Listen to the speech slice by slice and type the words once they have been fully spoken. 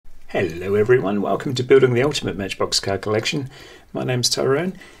Hello everyone, welcome to Building the Ultimate Matchbox Car Collection. My name's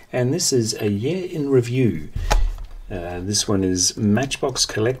Tyrone and this is a year in review. This one is Matchbox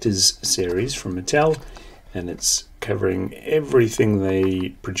Collectors series from Mattel, and it's covering everything they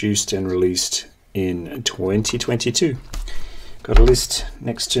produced and released in 2022. Got a list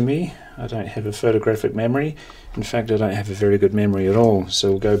next to me. I don't have a photographic memory. In fact, I don't have a very good memory at all, so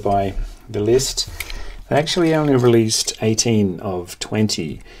we'll go by the list. They actually only released 18 of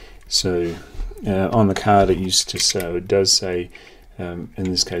 20. So on the card it used to say, it does say in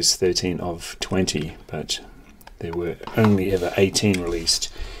this case 13 of 20, but there were only ever 18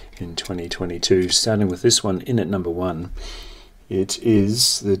 released in 2022. Starting with this one in at number 1, it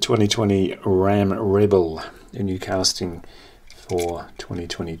is the 2020 Ram Rebel, a new casting for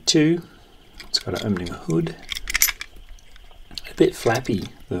 2022. It's got an opening hood, a bit flappy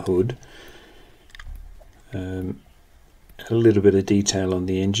the hood. A little bit of detail on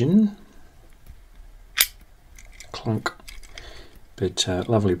the engine, clunk, but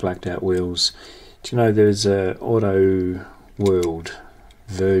lovely blacked out wheels. Do you know there's a Auto World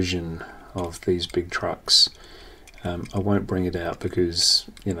version of these big trucks? I won't bring it out because,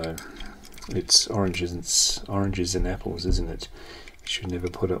 you know, it's oranges and apples, isn't it? You should never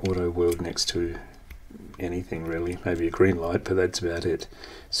put an Auto World next to anything really. Maybe a green light, but that's about it.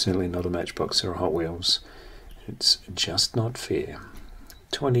 Certainly not a Matchbox or a Hot Wheels. It's just not fair.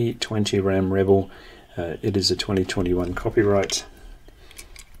 2020 Ram Rebel. It is a 2021 copyright.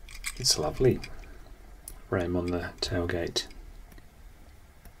 It's lovely. Ram on the tailgate.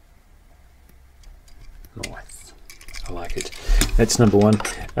 Nice. I like it. That's number 1.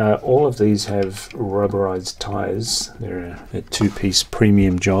 All of these have rubberized tyres. They're a two-piece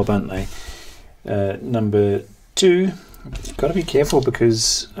premium job, aren't they? Number 2. Got to be careful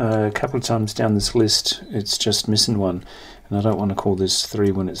because a couple of times down this list it's just missing one, and I don't want to call this 3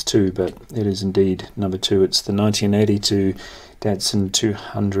 when it's 2, but it is indeed number 2. It's the 1982 Datsun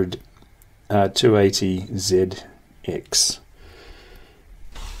 280ZX.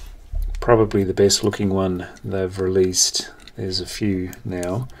 Probably the best looking one they've released. There's a few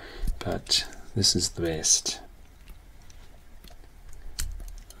now, but this is the best.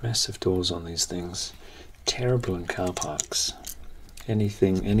 Massive doors on these things. Terrible in car parks. Any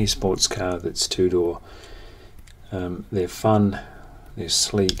sports car that's 2-door, they're fun, they're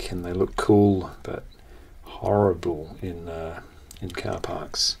sleek, and they look cool, but horrible in car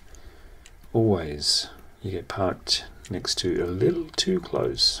parks. Always you get parked next to a little too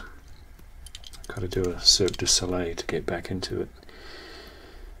close. Got to do a Cirque du Soleil to get back into it.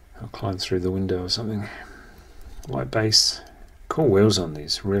 I'll climb through the window or something. White base, cool wheels on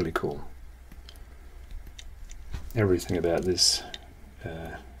these, really cool. Everything about this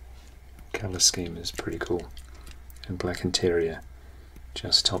colour scheme is pretty cool, and black interior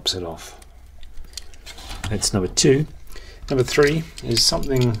just tops it off. That's number 2. Number 3 is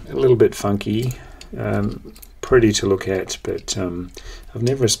something a little bit funky, pretty to look at, but I've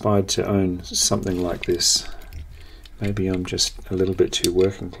never aspired to own something like this. Maybe I'm just a little bit too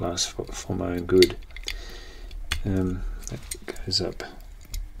working class for my own good. That goes up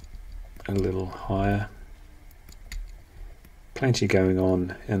a little higher. Plenty going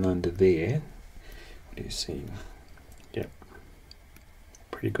on and under there. What do you see? Yep.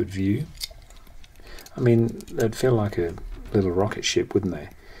 Pretty good view. I mean, they'd feel like a little rocket ship, wouldn't they?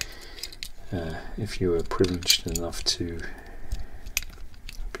 If you were privileged enough to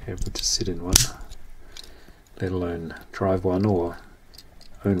be able to sit in one, let alone drive one or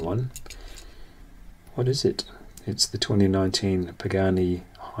own one. What is it? It's the 2019 Pagani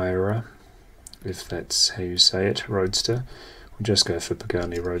Huayra, if that's how you say it, Roadster. We'll just go for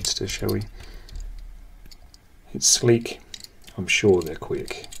Pagani Roadster, shall we? It's sleek. I'm sure they're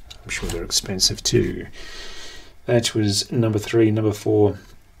quick. I'm sure they're expensive too. That was number 3. Number 4,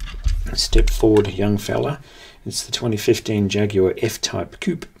 step forward, young fella. It's the 2015 Jaguar F-Type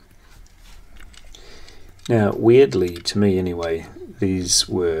Coupe. Now, weirdly, to me anyway, these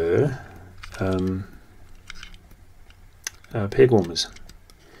were peg warmers.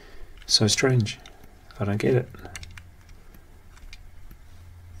 So strange. I don't get it.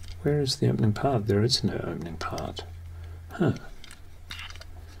 Where is the opening part? There is no opening part. Huh.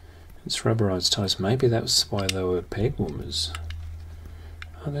 It's rubberized tyres. Maybe that's why they were peg warmers.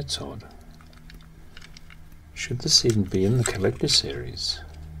 Oh, that's odd. Should this even be in the collector series?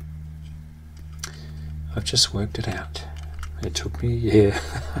 I've just worked it out. It took me a year.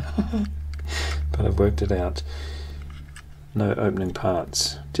 But I've worked it out. No opening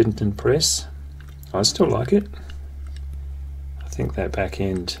parts. Didn't impress. I still like it. I think that back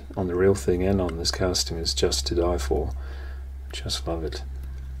end on the real thing and on this casting is just to die for. Just love it.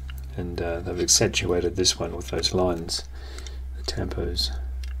 and they've accentuated this one with those lines, the tampos.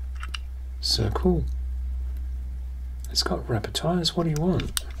 So cool. It's got rubber tyres, what do you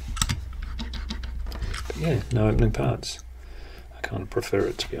want? But yeah, no opening parts. I kind of prefer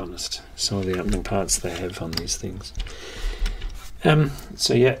it, to be honest. Some of the opening parts they have on these things.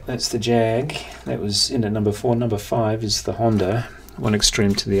 So yeah, that's the Jag. That was in at number 4. Number 5 is the Honda, one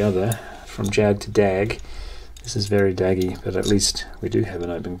extreme to the other, from Jag to Dag. This is very daggy, but at least we do have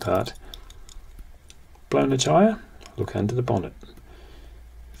an opening part. Blown a tyre? Look under the bonnet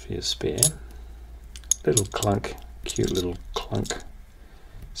for your spare. Little clunk, cute little clunk.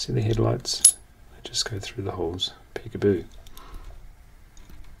 See the headlights? They just go through the holes. Peekaboo.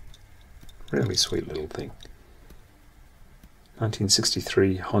 Really sweet little thing.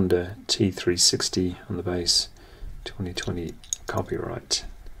 1963 Honda T360 on the base. 2020 copyright.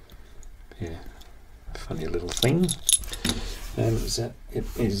 Yeah, funny little thing. And it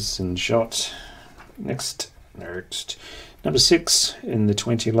is in shot. Next. Number 6 in the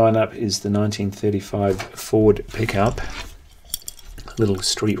 20 lineup is the 1935 Ford pickup. Little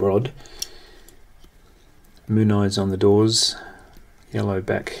street rod. Moon eyes on the doors. Yellow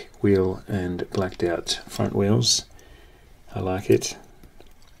back wheel and blacked out front wheels. I like it.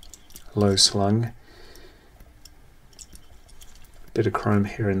 Low slung. Bit of chrome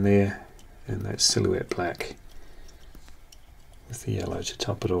here and there, and that silhouette black with the yellow to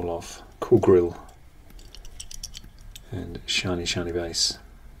top it all off. Cool grille and shiny base.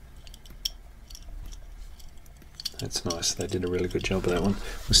 That's nice. They did a really good job of that one.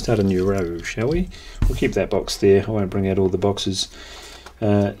 We'll start a new row, shall we? We'll keep that box there. I won't bring out all the boxes.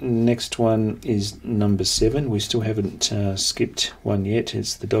 Next one is number 7. We still haven't skipped one yet.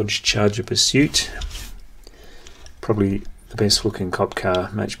 It's the Dodge Charger Pursuit. Probably the best looking cop car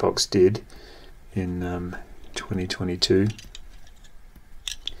Matchbox did in 2022.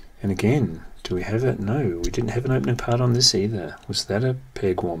 And again, do we have it? No, we didn't have an opening part on this either. Was that a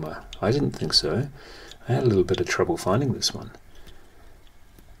peg warmer? I didn't think so. I had a little bit of trouble finding this one.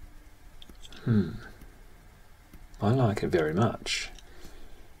 I like it very much.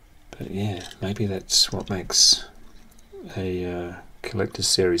 But yeah, maybe that's what makes a collector's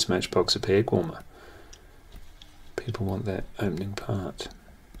series Matchbox a peg warmer. People want that opening part.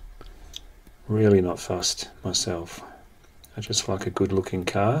 Really not fussed myself. I just like a good looking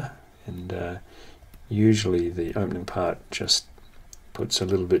car, and usually the opening part just puts a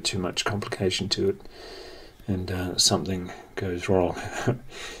little bit too much complication to it, and something goes wrong.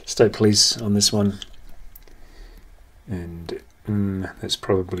 State police on this one, and that's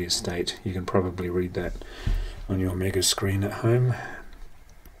probably a state. You can probably read that on your mega screen at home.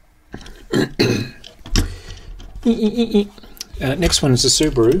 Next one is a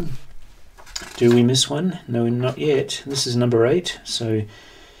Subaru. Do we miss one? No, not yet. This is number 8, so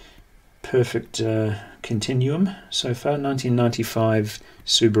perfect continuum so far. 1995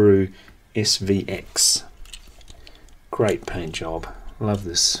 Subaru SVX. Great paint job. Love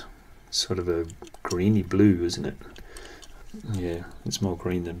this sort of a greeny blue, isn't it? Yeah, it's more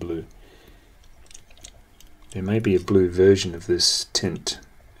green than blue. There may be a blue version of this tint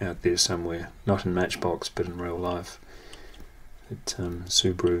out there somewhere, not in Matchbox but in real life, that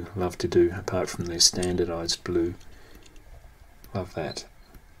Subaru love to do, apart from their standardized blue. Love that.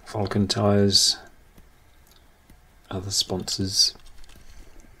 Vulcan tyres, other sponsors.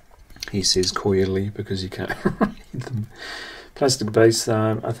 He says coyly because you can't read them. Plastic base,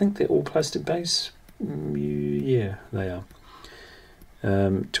 I think they're all plastic base. Yeah, they are.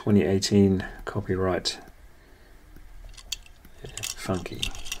 2018 copyright. Yeah, funky,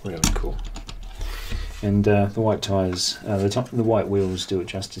 really cool. And the white tyres, the white wheels do it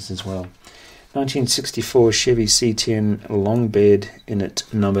justice as well. 1964 Chevy C10 long bed in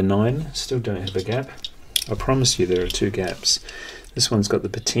at number 9. Still don't have a gap. I promise you there are 2 gaps. This one's got the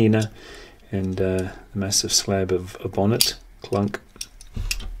patina and the massive slab of a bonnet. Clunk.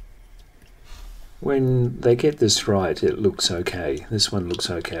 When they get this right, it looks okay. This one looks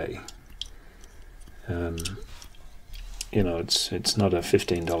okay. You know, it's not a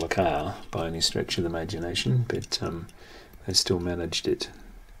 $15 car by any stretch of the imagination, but they still managed it.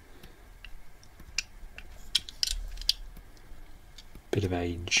 Bit of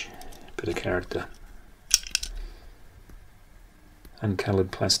age, bit of character.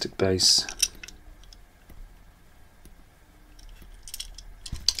 Uncoloured plastic base.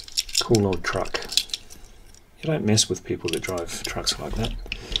 Cool old truck. You don't mess with people that drive trucks like that,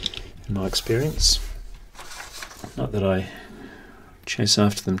 in my experience. Not that I chase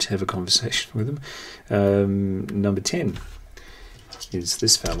after them to have a conversation with them. Number 10 is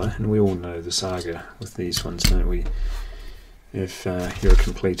this fella, and we all know the saga with these ones, don't we? If you're a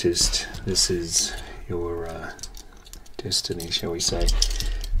completist, this is your destiny, shall we say.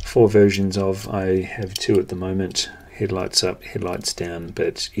 4 versions of, I have 2 at the moment, headlights up, headlights down,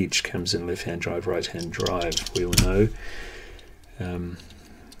 but each comes in left-hand drive, right-hand drive, we all know.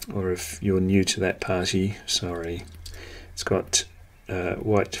 Or if you're new to that party, sorry. It's got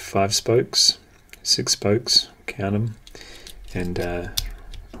white 5 spokes, 6 spokes, count them, and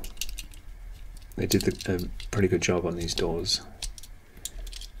they did a pretty good job on these doors.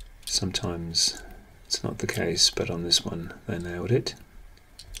 Sometimes it's not the case, but on this one they nailed it.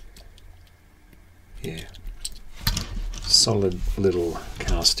 Yeah, solid little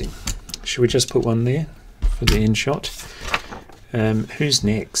casting. Should we just put one there for the end shot? Who's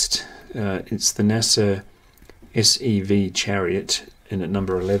next? It's the NASA SEV Chariot in at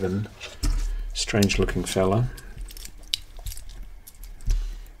number 11. Strange looking fella.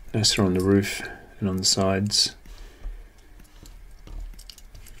 NASA on the roof and on the sides.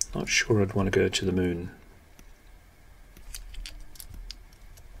 Not sure I'd want to go to the moon.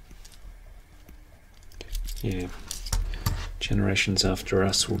 Yeah, generations after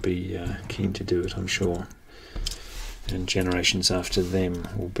us will be keen to do it, I'm sure. And generations after them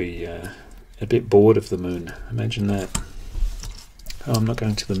will be a bit bored of the moon. Imagine that. Oh, I'm not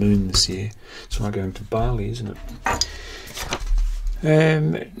going to the moon this year. It's not going to Bali, isn't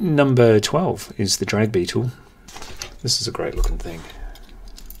it? Number 12 is the drag beetle. This is a great looking thing.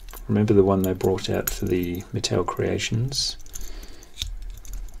 Remember the one they brought out for the Mattel Creations?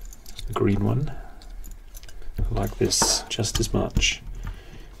 The green one? I like this just as much,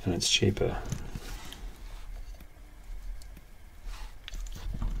 and it's cheaper.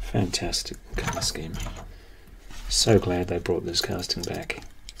 Fantastic colour scheme. So glad they brought this casting back.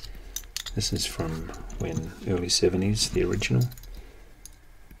 This is from when? Early 70s, the original.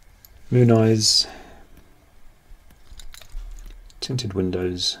 Moon eyes, tinted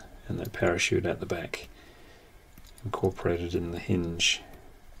windows, and that parachute at the back, incorporated in the hinge.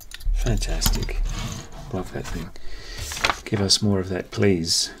 Fantastic. Love that thing. Give us more of that,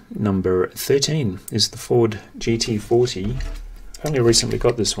 please. Number 13 is the Ford GT40. I only recently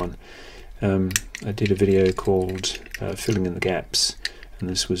got this one. I did a video called Filling in the Gaps, and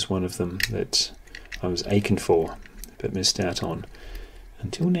this was one of them that I was aching for, but missed out on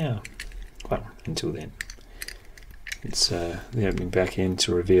until now. Well, until then. It's the opening back end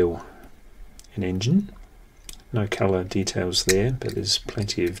to reveal an engine. No colour details there, but there's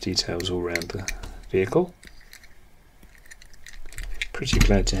plenty of details all around the vehicle. Pretty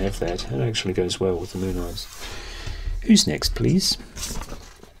glad to have that. It actually goes well with the moon eyes. Who's next, please?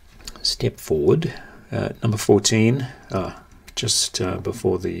 Step forward. Number 14. Just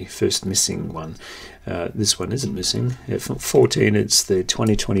before the first missing one. This one isn't missing. At 14, it's the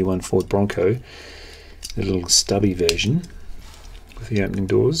 2021 Ford Bronco. The little stubby version with the opening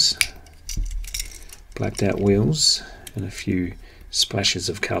doors. Blacked out wheels and a few splashes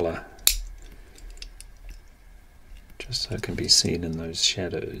of colour, just so it can be seen in those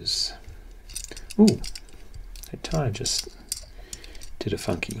shadows. Ooh, that tyre just did a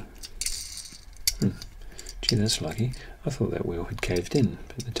funky. Gee, that's lucky. I thought that wheel had caved in,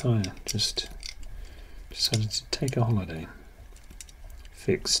 but the tyre just decided to take a holiday.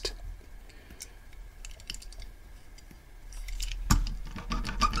 Fixed.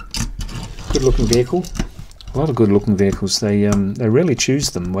 Good looking vehicle. A lot of good looking vehicles. They really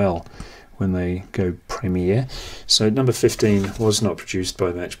choose them well when they go premiere. So number 15 was not produced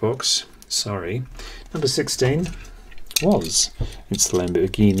by Matchbox. Sorry. Number 16 was. It's the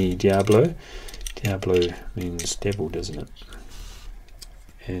Lamborghini Diablo. Diablo means devil, doesn't it?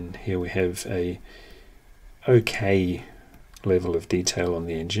 And here we have a okay level of detail on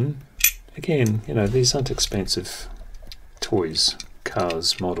the engine. Again, you know, these aren't expensive toys,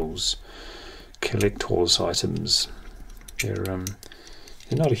 cars, models, collector's items. They're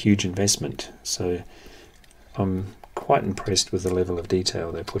not a huge investment, so I'm quite impressed with the level of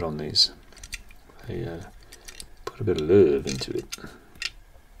detail they put on these. They put a bit of love into it.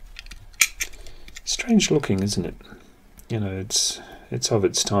 Strange looking, isn't it? You know, it's of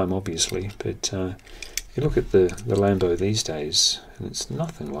its time, obviously, but you look at the Lambo these days, and it's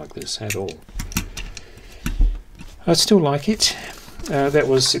nothing like this at all. I still like it. That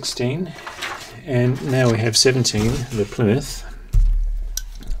was 16. And now we have 17, the Plymouth.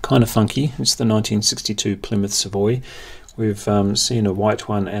 Kind of funky. It's the 1962 Plymouth Savoy. We've seen a white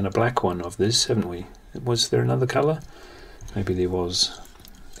one and a black one of this, haven't we? Was there another colour? Maybe there was.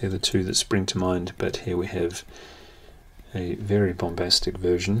 They're the two that spring to mind, but here we have a very bombastic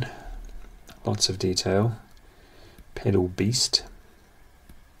version. Lots of detail. Pedal beast.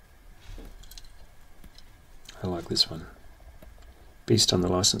 I like this one. beast on the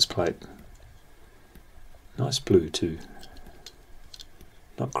license plate. Nice blue too.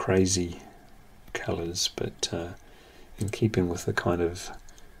 Not crazy colours, but in keeping with the kind of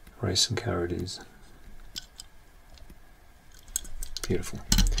racing car it is. Beautiful.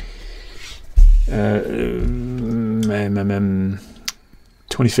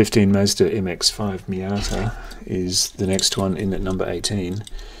 2015 Mazda MX-5 Miata is the next one in at number 18,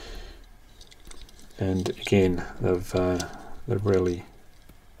 and again they've really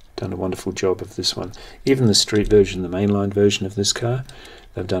done a wonderful job of this one. Even the street version, the mainline version of this car,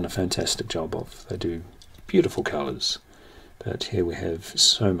 they've done a fantastic job of. They do beautiful colours, but here we have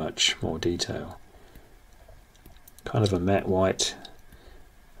so much more detail. Kind of a matte white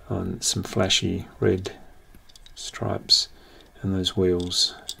on some flashy red stripes, and those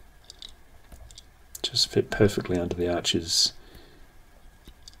wheels just fit perfectly under the arches.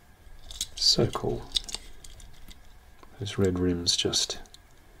 So cool. Those red rims just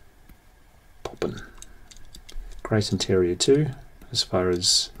popping. Great interior too, as far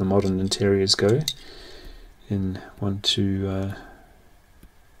as the modern interiors go, in 1 to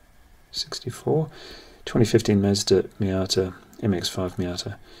 64. 2015 Mazda Miata, MX-5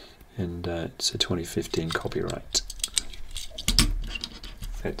 Miata, and it's a 2015 copyright.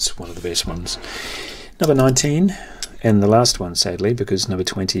 That's one of the best ones. Number 19, and the last one sadly, because number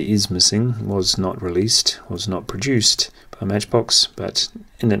 20 is missing, was not released, was not produced by Matchbox, but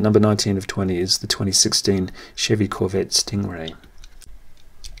in at number 19 of 20 is the 2016 Chevy Corvette Stingray.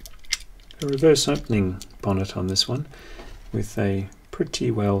 A reverse opening bonnet on this one, with a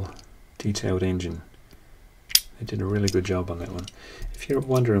pretty well detailed engine. They did a really good job on that one. If you're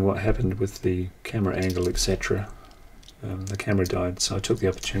wondering what happened with the camera angle, etc., the camera died, so I took the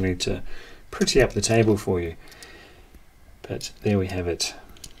opportunity to pretty up the table for you. But there we have it.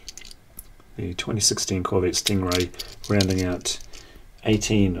 The 2016 Corvette Stingray, rounding out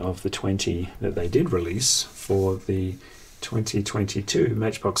 18 of the 20 that they did release for the 2022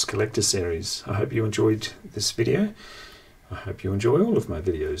 Matchbox Collector Series. I hope you enjoyed this video. I hope you enjoy all of my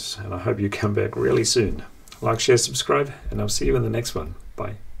videos, and I hope you come back really soon. Like, share, subscribe, and I'll see you in the next one.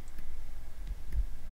 Bye.